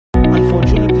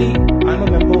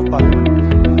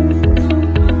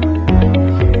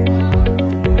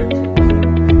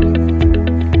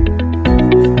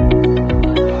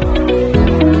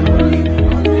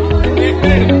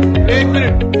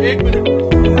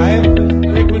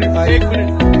एक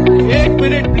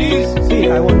minute please. See,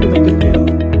 I want to make it clear.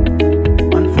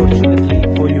 Unfortunately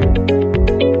for you,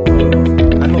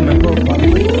 I'm a member of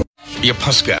parliament. ये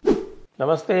फंस गया।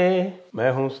 नमस्ते,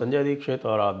 मैं हूं संजय दीक्षित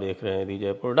और आप देख रहे हैं दी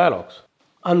Jaipur dialogues.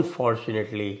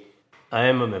 Unfortunately I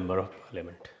am a member of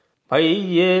parliament. भाई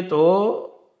ये तो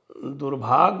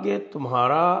दुर्भाग्य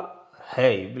तुम्हारा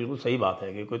है, बिल्कुल सही बात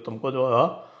है कि कोई तुमको जो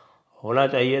होना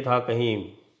चाहिए था कहीं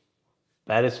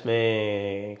पेरिस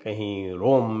में, कहीं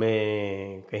रोम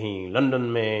में, कहीं लंदन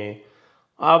में।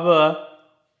 अब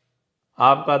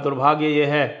आपका दुर्भाग्य ये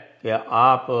है कि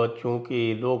आप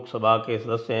चूंकि लोकसभा के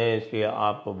सदस्य हैं इसलिए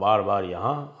आपको बार बार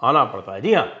यहाँ आना पड़ता है।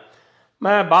 जी हाँ,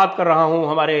 मैं बात कर रहा हूँ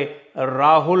हमारे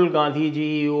राहुल गांधी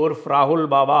जी उर्फ राहुल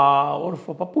बाबा उर्फ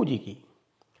पप्पू जी की।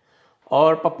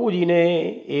 और पप्पू जी ने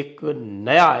एक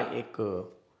नया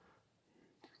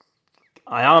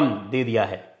आयाम दे दिया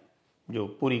है जो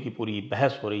पूरी की पूरी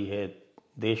बहस हो रही है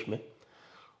देश में।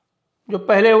 जो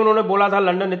पहले उन्होंने बोला था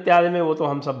लंदन इत्यादि में वो तो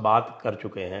हम सब बात कर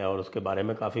चुके हैं और उसके बारे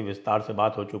में काफ़ी विस्तार से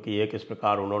बात हो चुकी है। किस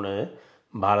प्रकार उन्होंने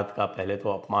भारत का पहले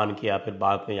तो अपमान किया, फिर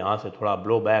बाद में यहाँ से थोड़ा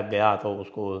ब्लो बैक गया तो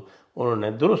उसको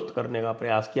उन्होंने दुरुस्त करने का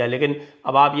प्रयास किया। लेकिन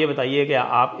अब आप ये बताइए कि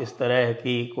आप इस तरह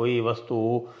की कोई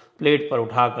वस्तु प्लेट पर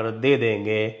उठाकर दे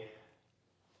देंगे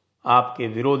आपके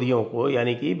विरोधियों को,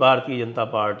 यानी कि भारतीय जनता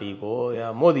पार्टी को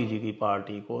या मोदी जी की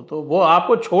पार्टी को, तो वो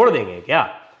आपको छोड़ देंगे क्या?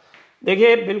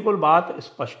 देखिए, बिल्कुल बात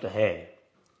स्पष्ट है।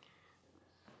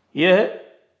 यह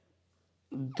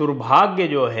दुर्भाग्य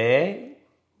जो है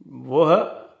वह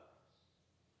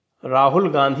राहुल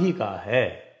गांधी का है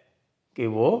कि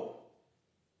वो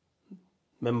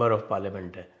मेंबर ऑफ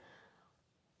पार्लियामेंट है।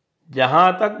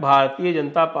 जहां तक भारतीय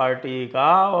जनता पार्टी का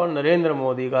और नरेंद्र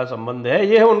मोदी का संबंध है,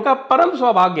 यह उनका परम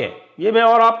सौभाग्य है, ये मैं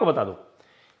और आपको बता दूं।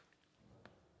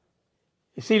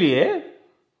 इसीलिए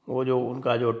वो जो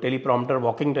उनका जो टेलीप्रॉम्प्टर,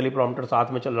 वॉकिंग टेलीप्रॉम्प्टर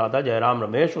साथ में चल रहा था, जयराम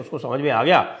रमेश, उसको समझ में आ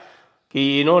गया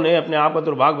कि इन्होंने अपने आप का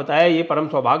दुर्भाग्य बताया, ये परम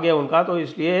सौभाग्य है उनका, तो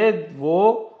इसलिए वो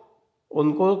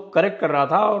उनको करेक्ट कर रहा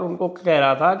था और उनको कह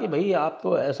रहा था कि भाई आप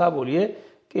तो ऐसा बोलिए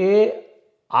कि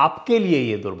आपके लिए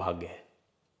ये दुर्भाग्य है।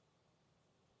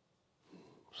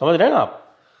 समझ रहे हैं ना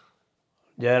आप?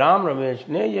 जयराम रमेश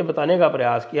ने यह बताने का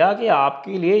प्रयास किया कि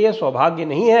आपके लिए यह सौभाग्य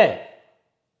नहीं है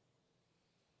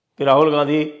कि राहुल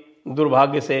गांधी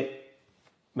दुर्भाग्य से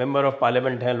मेंबर ऑफ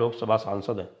पार्लियामेंट हैं, लोकसभा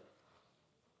सांसद हैं।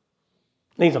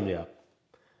 नहीं समझे आप?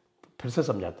 फिर से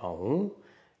समझाता हूं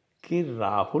कि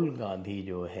राहुल गांधी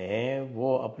जो हैं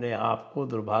वो अपने आप को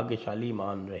दुर्भाग्यशाली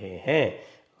मान रहे हैं,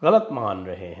 गलत मान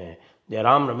रहे हैं।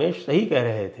 जयराम रमेश सही कह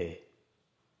रहे थे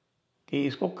कि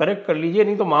इसको करेक्ट कर लीजिए,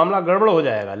 नहीं तो मामला गड़बड़ हो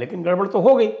जाएगा। लेकिन गड़बड़ तो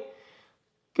हो गई,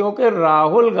 क्योंकि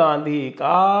राहुल गांधी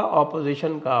का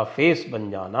ऑपोजिशन का फेस बन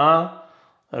जाना,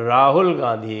 राहुल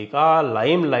गांधी का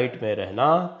लाइमलाइट में रहना,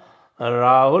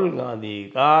 राहुल गांधी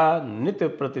का नित्य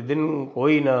प्रतिदिन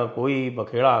कोई ना कोई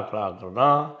बखेड़ा खड़ा करना,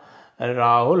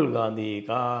 राहुल गांधी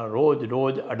का रोज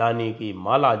रोज अडानी की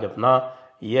माला जपना,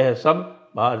 यह सब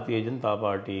भारतीय जनता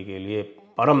पार्टी के लिए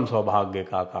परम सौभाग्य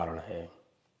का कारण है।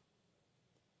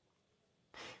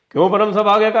 क्यों परम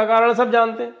सौभाग्य का कारण सब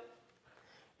जानते हैं।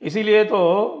 इसीलिए तो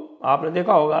आपने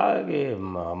देखा होगा कि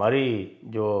हमारी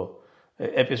जो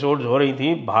एपिसोड्स हो रही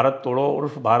थी भारत तोड़ो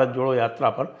उर्फ भारत जोड़ो यात्रा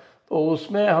पर, तो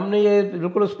उसमें हमने ये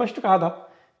बिल्कुल स्पष्ट कहा था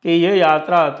कि ये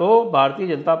यात्रा तो भारतीय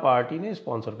जनता पार्टी ने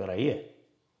स्पॉन्सर कराई है।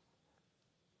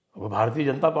 भारतीय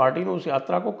जनता पार्टी ने उस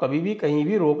यात्रा को कभी भी कहीं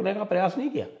भी रोकने का प्रयास नहीं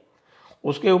किया,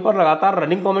 उसके ऊपर लगातार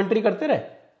रनिंग कमेंट्री करते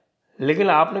रहे। लेकिन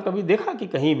आपने कभी देखा कि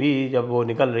कहीं भी जब वो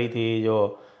निकल रही थी,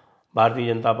 जो भारतीय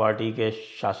जनता पार्टी के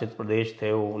शासित प्रदेश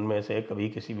थे उनमें से कभी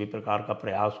किसी भी प्रकार का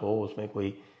प्रयास हो उसमें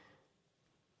कोई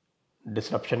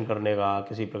डिसरप्शन करने का,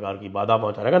 किसी प्रकार की बाधा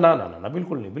पहुंचाने का? ना ना ना ना,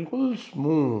 बिल्कुल नहीं। बिल्कुल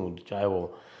स्मूथ, चाहे वो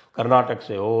कर्नाटक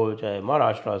से हो, चाहे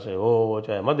महाराष्ट्र से हो,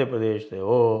 चाहे मध्य प्रदेश से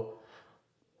हो,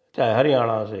 चाहे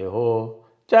हरियाणा से हो,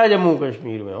 चाहे जम्मू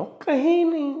कश्मीर में हो, कहीं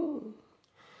नहीं।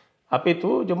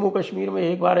 अपितु जम्मू कश्मीर में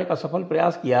एक बार एक असफल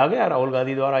प्रयास किया गया राहुल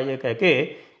गांधी द्वारा, ये कह के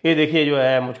ये देखिए जो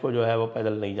है मुझको जो है वो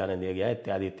पैदल नहीं जाने दिया गया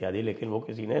इत्यादि इत्यादि। लेकिन वो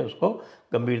किसी ने उसको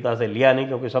गंभीरता से लिया नहीं,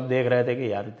 क्योंकि सब देख रहे थे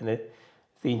कि यार इतने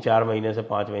 3-4 महीने से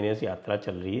 5 महीने से यात्रा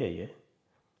चल रही है, ये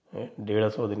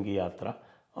 150 दिन की यात्रा,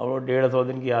 और वो 150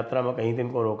 दिन की यात्रा में कहीं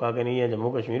दिन को रोका कि नहीं है,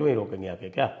 जम्मू कश्मीर में ही रोकेंगे आके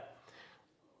क्या?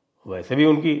 वैसे भी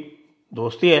उनकी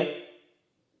दोस्ती है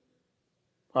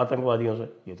आतंकवादियों से,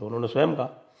 ये तो उन्होंने स्वयं कहा,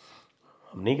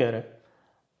 हम नहीं कह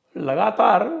रहे।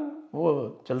 लगातार वो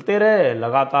चलते रहे,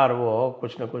 लगातार वो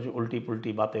कुछ न कुछ उल्टी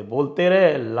पुल्टी बातें बोलते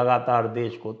रहे, लगातार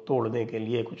देश को तोड़ने के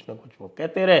लिए कुछ न कुछ वो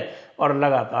कहते रहे, और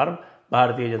लगातार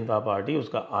भारतीय जनता पार्टी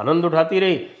उसका आनंद उठाती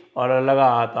रही, और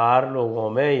लगातार लोगों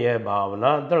में यह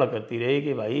भावना दृढ़ करती रही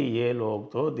कि भाई ये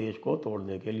लोग तो देश को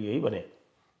तोड़ने के लिए ही बने।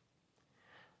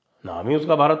 नाम ही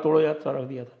उसका भारत तोड़ो यात्रा रख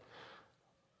दिया था।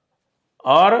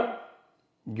 और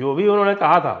जो भी उन्होंने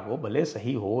कहा था वो भले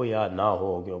सही हो या ना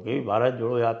हो, क्योंकि भारत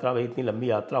जोड़ो यात्रा भाई इतनी लंबी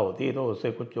यात्रा होती है तो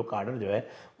उससे कुछ जो काडर जो है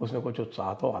उसमें कुछ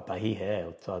उत्साह तो आता ही है,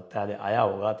 उत्साह आया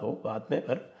होगा तो बाद में।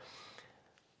 पर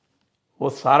वो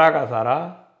सारा का सारा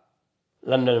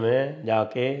लंदन में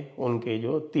जाके उनके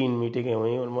जो 3 मीटिंगें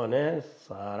हुई उन्होंने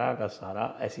सारा का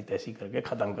सारा ऐसी तैसी करके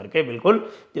ख़त्म करके बिल्कुल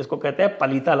जिसको कहते हैं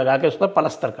पलीता लगा के उस पर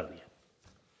पलस्तर कर दिया।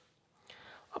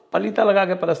 अब पलीता लगा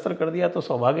के पलस्तर कर दिया तो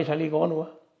सौभाग्यशाली कौन हुआ?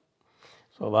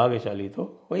 सौभाग्यशाली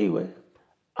तो वही हुए।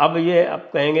 अब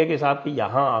कहेंगे कि साहब कि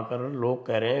यहाँ आकर लोग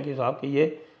कह रहे हैं कि साहब कि ये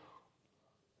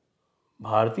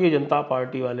भारतीय जनता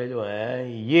पार्टी वाले जो हैं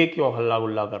ये क्यों हल्ला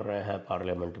गुल्ला कर रहे हैं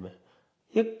पार्लियामेंट में।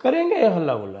 ये करेंगे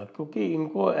हल्ला गुल्ला क्योंकि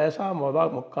इनको ऐसा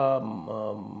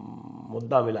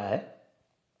मुद्दा मिला है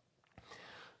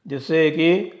जिससे कि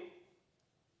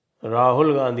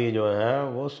राहुल गांधी जो हैं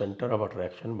वो सेंटर ऑफ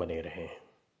अट्रैक्शन बने रहे हैं।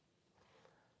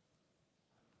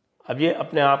 अब ये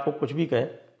अपने आप को कुछ भी कहें,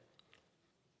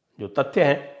 जो तथ्य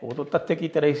हैं वो तो तथ्य की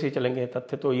तरह से चलेंगे।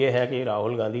 तथ्य तो ये है कि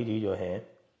राहुल गांधी जी जो हैं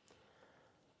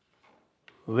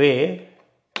वे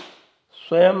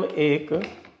स्वयं एक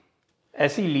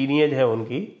ऐसी लीनियज है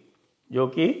उनकी जो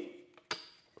कि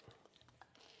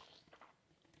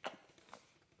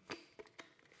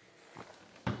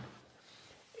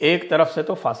एक तरफ से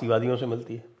तो फांसीवादियों से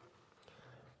मिलती है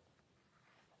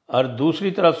और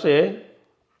दूसरी तरफ से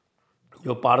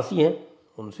जो पारसी हैं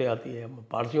उनसे आती है।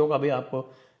 पारसियों का भी आपको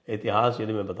इतिहास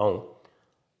यदि मैं बताऊं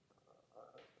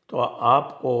तो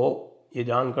आपको ये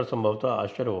जानकर संभवतः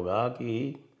आश्चर्य होगा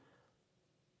कि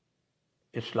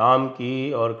इस्लाम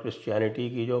की और क्रिश्चियनिटी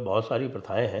की जो बहुत सारी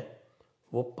प्रथाएं हैं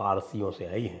वो पारसियों से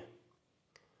आई हैं,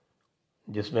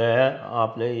 जिसमें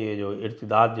आपने ये जो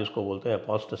इर्तिदाद जिसको बोलते हैं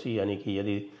अपोस्टेसी, यानी कि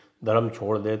यदि धर्म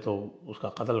छोड़ दे तो उसका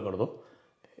कत्ल कर दो,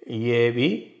 ये भी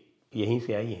यहीं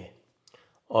से आई है।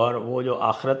 और वो जो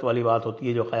आखिरत वाली बात होती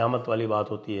है, जो क़यामत वाली बात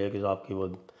होती है कि साहब की वो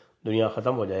दुनिया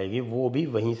ख़त्म हो जाएगी, वो भी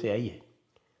वहीं से आई है।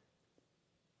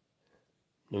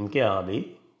 उनके यहाँ भी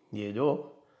ये जो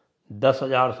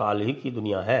 10,000 साल ही की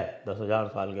दुनिया है, 10,000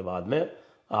 साल के बाद में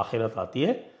आखिरत आती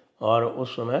है और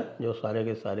उस समय जो सारे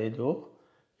के सारे जो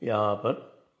यहाँ पर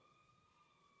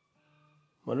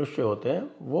मनुष्य होते हैं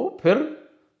वो फिर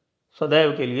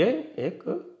सदैव के लिए एक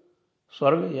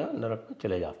स्वर्ग या नरक में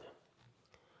चले जाते हैं।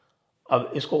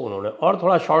 अब इसको उन्होंने और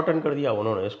थोड़ा शॉर्टन कर दिया,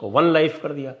 उन्होंने इसको 1 लाइफ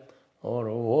कर दिया और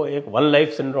वो एक 1 लाइफ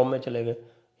सिंड्रोम में चले गए।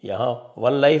 यहाँ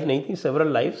 1 लाइफ नहीं थी,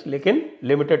 सेवरल लाइफ्स, लेकिन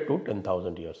लिमिटेड टू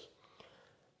 10,000 ईयर्स।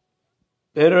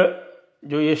 फिर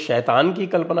जो ये शैतान की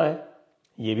कल्पना है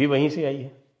ये भी वहीं से आई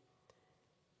है।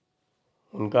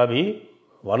 उनका भी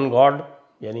 1 गॉड,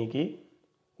 यानी कि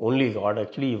ओनली गॉड,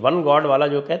 एक्चुअली 1 गॉड वाला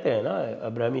जो कहते हैं ना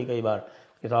अब्राहमी कई बार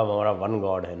कि साहब हमारा 1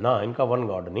 गॉड है ना, इनका 1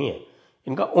 गॉड नहीं है,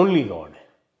 इनका ओनली गॉड है।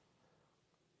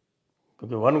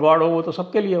 क्योंकि 1 गॉड हो वो तो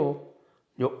सबके लिए हो,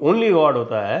 जो ओनली गॉड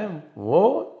होता है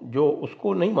वो जो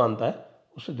उसको नहीं मानता है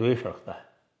उससे द्वेष रखता है।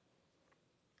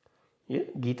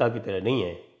 ये गीता की तरह नहीं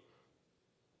है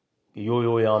यो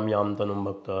यो याम याम तनुम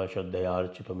भक्त श्रद्धया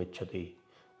अर्चितुमिच्छति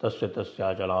तस्य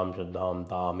तस्याचलाम श्रद्धाम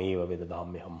तामेव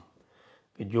विदधाम्यहम्,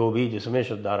 कि जो भी जिसमें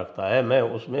श्रद्धा रखता है मैं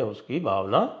उसमें उसकी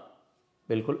भावना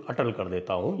बिल्कुल अटल कर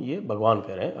देता हूँ। ये भगवान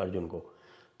कह रहे हैं अर्जुन को।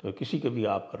 तो किसी के भी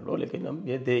आप कर लो, लेकिन हम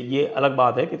ये अलग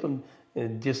बात है कि तुम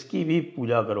जिसकी भी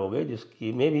पूजा करोगे,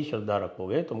 जिसकी में भी श्रद्धा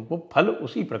रखोगे, तुमको फल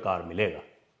उसी प्रकार मिलेगा।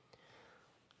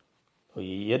 तो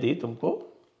यदि तुमको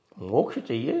मोक्ष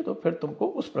चाहिए तो फिर तुमको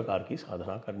उस प्रकार की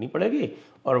साधना करनी पड़ेगी,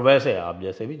 और वैसे आप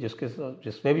जैसे भी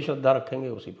जिसमें भी श्रद्धा रखेंगे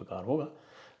उसी प्रकार होगा।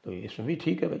 तो इसमें भी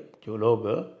ठीक है भाई, जो लोग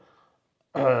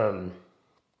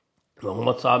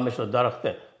मोहम्मद साहब में श्रद्धा रखते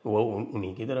हैं वो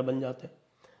उन्हीं की तरह बन जाते हैं।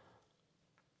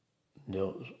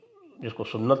 जो जिसको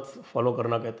सुन्नत फॉलो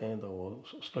करना कहते हैं तो वो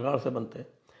उस प्रकार से बनते हैं।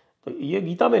 तो ये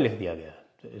गीता में लिख दिया गया है,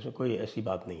 तो इसमें कोई ऐसी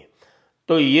बात नहीं है।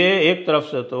 तो ये एक तरफ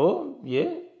से तो ये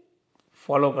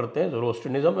फॉलो करते हैं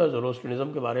ज़ोरोस्ट्रियनिज़्म, और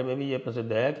ज़ोरोस्ट्रियनिज़्म के बारे में भी ये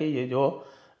प्रसिद्ध है कि ये जो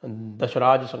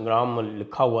दशराज संग्राम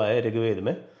लिखा हुआ है ऋग्वेद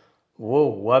में, वो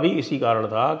हुआ भी इसी कारण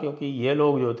था क्योंकि ये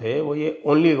लोग जो थे वो ये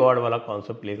ओनली गॉड वाला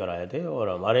कॉन्सेप्ट लेकर आए थे, और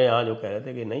हमारे यहाँ जो कह रहे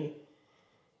थे कि नहीं,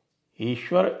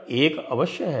 ईश्वर एक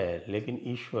अवश्य है लेकिन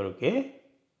ईश्वर के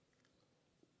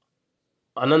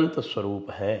अनंत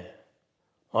स्वरूप हैं,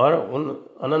 और उन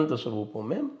अनंत स्वरूपों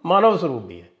में मानव स्वरूप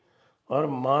भी है, और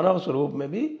मानव स्वरूप में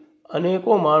भी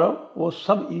अनेकों मानव, वो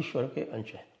सब ईश्वर के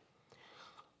अंश हैं।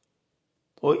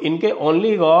 तो इनके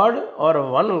ओनली गॉड और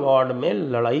 1 गॉड में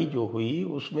लड़ाई जो हुई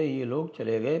उसमें ये लोग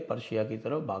चले गए पर्शिया की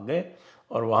तरफ, भाग गए,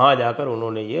 और वहाँ जाकर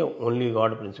उन्होंने ये ओनली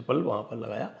गॉड प्रिंसिपल वहाँ पर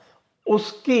लगाया।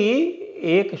 उसकी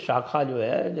एक शाखा जो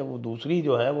है, जब वो दूसरी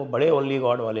जो है वो बड़े ओनली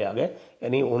गॉड वाले आ गए,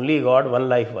 यानी ओनली गॉड वन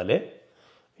लाइफ वाले।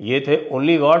 ये थे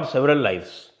ओनली गॉड सेवरल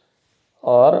लाइफ्स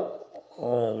और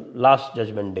लास्ट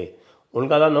जजमेंट डे।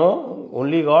 उनका था no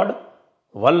only God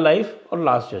one life और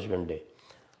लास्ट जजमेंट डे।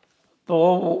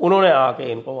 तो उन्होंने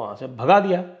आके इनको वहाँ से भगा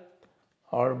दिया,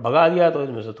 और भगा दिया तो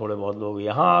इसमें से थोड़े बहुत लोग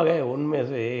यहाँ आ गए। उनमें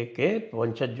से एक के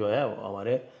वंशज जो है वो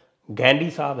हमारे गांधी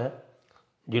साहब हैं,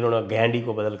 जिन्होंने गांधी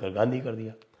को बदल कर गांधी कर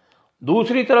दिया।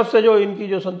 दूसरी तरफ से जो इनकी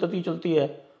जो संतति चलती है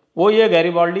वो ये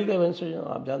गैरिबाल्डी के वंशज,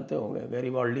 आप जानते होंगे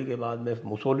गैरिबाल्डी के बाद में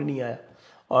मुसोलिनी आया,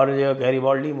 और ये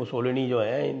गैरिबाल्डी मुसोलिनी जो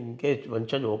है इनके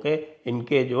वंशज होके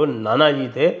इनके जो नाना जी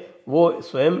थे वो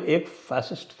स्वयं एक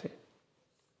फैसिस्ट थे।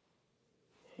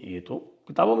 ये तो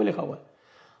किताबों में लिखा हुआ है।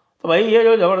 तो भाई ये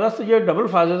जो ज़बरदस्त ये डबल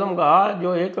फैसिज्म का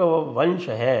जो एक वंश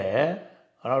है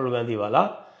राहुल गांधी वाला,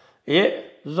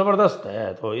 ये ज़बरदस्त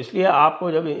है। तो इसलिए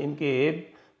आपको जब इनके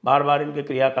बार बार इनके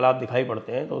क्रियाकलाप दिखाई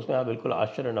पड़ते हैं तो उसमें आप बिल्कुल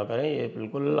आश्चर्य न करें, ये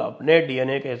बिल्कुल अपने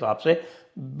डीएनए के हिसाब से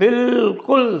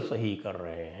बिल्कुल सही कर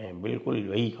रहे हैं, बिल्कुल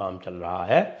वही काम चल रहा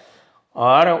है।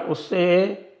 और उससे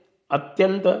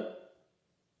अत्यंत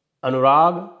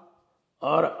अनुराग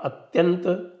और अत्यंत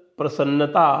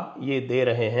प्रसन्नता ये दे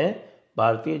रहे हैं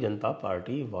भारतीय जनता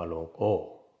पार्टी वालों को।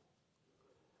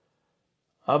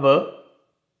 अब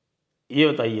ये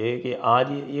बताइए कि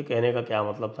आज ये कहने का क्या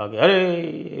मतलब था कि अरे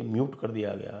ये म्यूट कर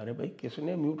दिया गया। अरे भाई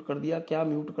किसने म्यूट कर दिया, क्या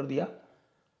म्यूट कर दिया?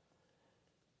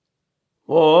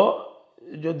 वो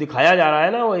जो दिखाया जा रहा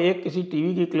है ना, वो एक किसी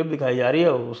टीवी की क्लिप दिखाई जा रही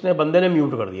है, उसने बंदे ने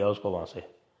म्यूट कर दिया उसको वहाँ से,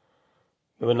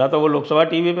 क्योंकि ना तो वो लोकसभा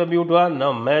टीवी पे म्यूट हुआ,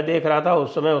 ना मैं देख रहा था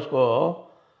उस समय उसको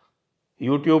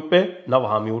यूट्यूब पे, ना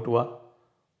वहाँ म्यूट हुआ।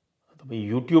 तो भाई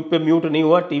यूट्यूब पे म्यूट नहीं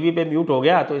हुआ, टीवी पे म्यूट हो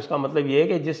गया, तो इसका मतलब ये है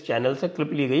कि जिस चैनल से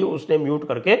क्लिप ली गई उसने म्यूट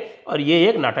करके और ये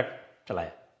एक नाटक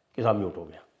चलाया कि साहब म्यूट हो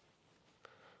गया।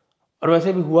 और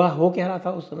वैसे भी हुआ, हो क्या रहा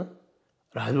था उस समय?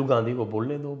 राहुल गांधी को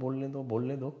बोलने दो, बोलने दो,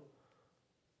 बोलने दो।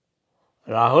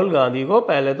 राहुल गांधी को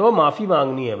पहले तो माफ़ी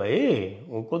मांगनी है भाई,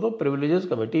 उनको तो प्रिविलेजेस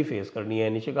कमेटी फेस करनी है।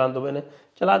 निशिकांत दुबे ने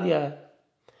चला दिया है,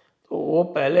 तो वो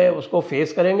पहले उसको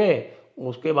फेस करेंगे,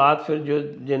 उसके बाद फिर जो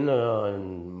जिन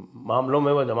मामलों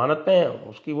में वो जमानत पे हैं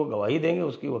उसकी वो गवाही देंगे,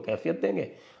 उसकी वो कैफियत देंगे,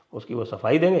 उसकी वो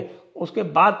सफाई देंगे, उसके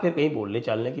बाद फिर कहीं बोलने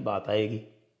चालने की बात आएगी।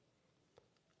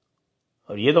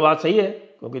 और ये तो बात सही है,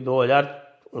 क्योंकि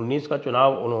 2019 का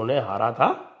चुनाव उन्होंने हारा था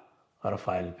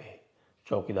रफाइल पे,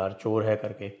 चौकीदार चोर है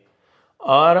करके,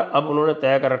 और अब उन्होंने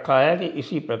तय कर रखा है कि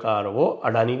इसी प्रकार वो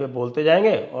अडानी पे बोलते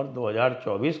जाएंगे, और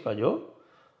 2024 का जो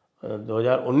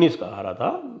 2019 का हारा था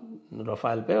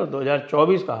रफाइल पे और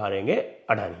 2024 का हारेंगे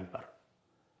अडानी पर।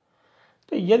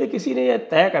 तो यदि किसी ने यह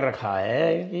तय कर रखा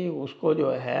है कि उसको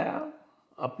जो है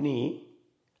अपनी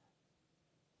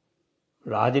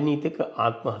राजनीतिक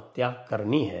आत्महत्या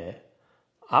करनी है,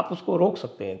 आप उसको रोक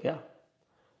सकते हैं क्या?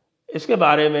 इसके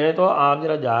बारे में तो आप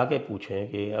जरा जाके पूछें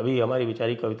कि अभी हमारी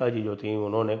बेचारी कविता जी जो थी,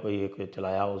 उन्होंने कोई एक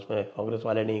चलाया, उसमें कांग्रेस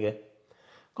वाले नहीं गए।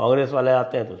 कांग्रेस वाले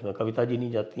आते हैं तो उसमें कविता जी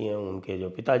नहीं जाती हैं, उनके जो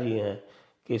पिताजी हैं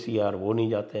केसीआर वो नहीं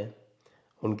जाते हैं,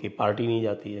 उनकी पार्टी नहीं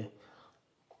जाती है।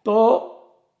 तो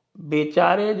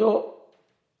बेचारे जो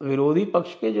विरोधी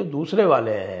पक्ष के जो दूसरे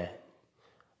वाले हैं,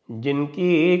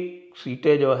 जिनकी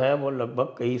सीटें जो हैं वो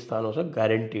लगभग कई स्थानों से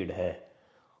गारंटीड है,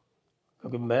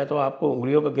 क्योंकि मैं तो आपको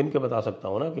उंगलियों पर गिन के बता सकता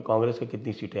हूँ ना कि कांग्रेस की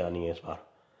कितनी सीटें आनी है इस बार।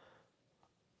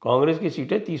 कांग्रेस की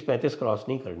सीटें 30-35 क्रॉस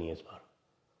नहीं करनी है इस बार।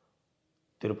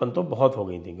 53 तो बहुत हो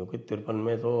गई थी, क्योंकि 53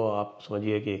 में तो आप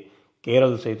समझिए कि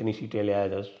केरल से इतनी सीटें ले आए,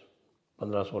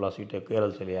 10-15-16 सीटें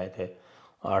केरल से ले आए थे,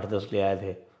 8-10 ले आए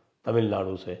थे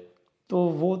तमिलनाडु से, तो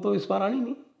वो तो इस बार आनी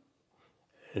नहीं।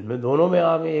 इनमें दोनों में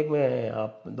आप एक में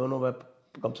आप दोनों में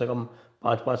कम से कम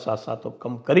 5-5, 7-7 तो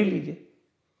कम कर ही लीजिए।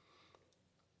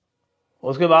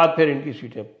 उसके बाद फिर इनकी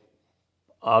सीटें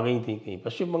आ गई थी, कहीं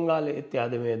पश्चिम बंगाल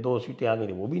इत्यादि में 2 सीटें आ गई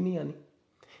थी, वो भी नहीं आनी।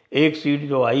 एक सीट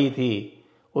जो आई थी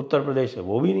उत्तर प्रदेश से,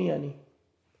 वो भी नहीं आनी।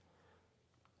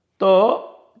 तो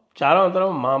चारों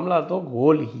तरफ मामला तो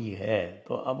गोल ही है।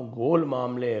 तो अब गोल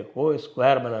मामले को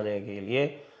स्क्वायर बनाने के लिए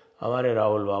हमारे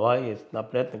राहुल बाबा ये इतना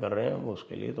प्रयत्न कर रहे हैं,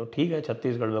 उसके लिए तो ठीक है।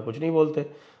 छत्तीसगढ़ में कुछ नहीं बोलते,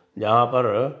 जहाँ पर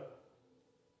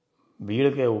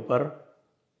भीड़ के ऊपर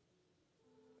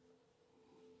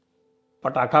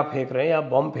पटाखा फेंक रहे हैं या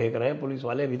बम फेंक रहे हैं पुलिस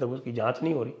वाले, अभी तक उसकी जांच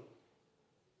नहीं हो रही।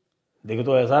 देख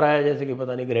तो ऐसा रहा है जैसे कि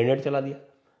पता नहीं ग्रेनेड चला दिया।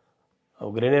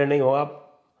 अब ग्रेनेड नहीं होगा,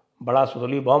 बड़ा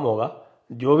सुतली बम होगा,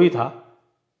 जो भी था।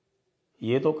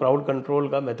 ये तो क्राउड कंट्रोल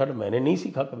का मेथड मैंने नहीं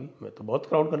सीखा कभी, मैं तो बहुत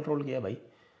क्राउड कंट्रोल किया भाई,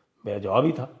 मेरा जॉब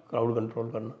ही था क्राउड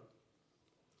कंट्रोल करना।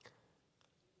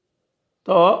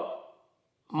 तो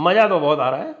मज़ा तो बहुत आ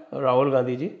रहा है राहुल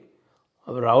गांधी जी।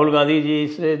 अब राहुल गांधी जी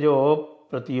से जो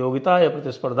प्रतियोगिता या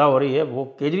प्रतिस्पर्धा हो रही है वो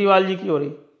केजरीवाल जी की हो रही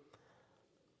है।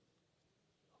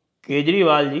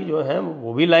 केजरीवाल जी जो हैं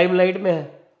वो भी लाइमलाइट में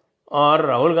हैं और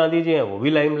राहुल गांधी जी हैं वो भी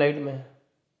लाइमलाइट में हैं।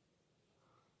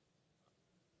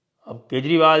 अब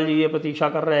केजरीवाल जी ये प्रतीक्षा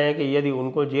कर रहे हैं कि यदि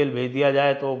उनको जेल भेज दिया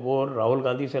जाए तो वो राहुल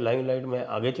गांधी से लाइमलाइट में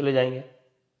आगे चले जाएंगे।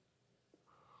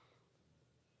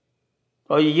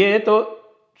 और ये तो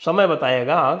समय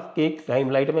बताएगा कि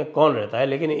लाइमलाइट में कौन रहता है,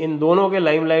 लेकिन इन दोनों के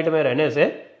लाइमलाइट में रहने से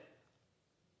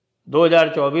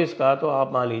 2024 का तो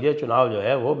आप मान लीजिए चुनाव जो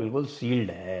है वो बिल्कुल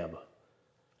सील्ड है अब,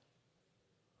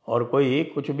 और कोई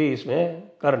कुछ भी इसमें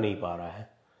कर नहीं पा रहा है।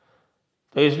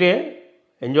 तो इसलिए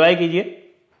एंजॉय कीजिए,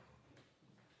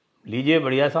 लीजिए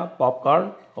बढ़िया सा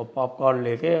पॉपकॉर्न, और पॉपकॉर्न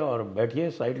लेके और बैठिए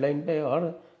साइड लाइन पे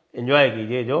और एंजॉय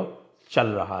कीजिए जो चल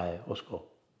रहा है उसको।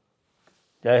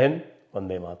 जय हिंद,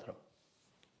 वंदे मातरम।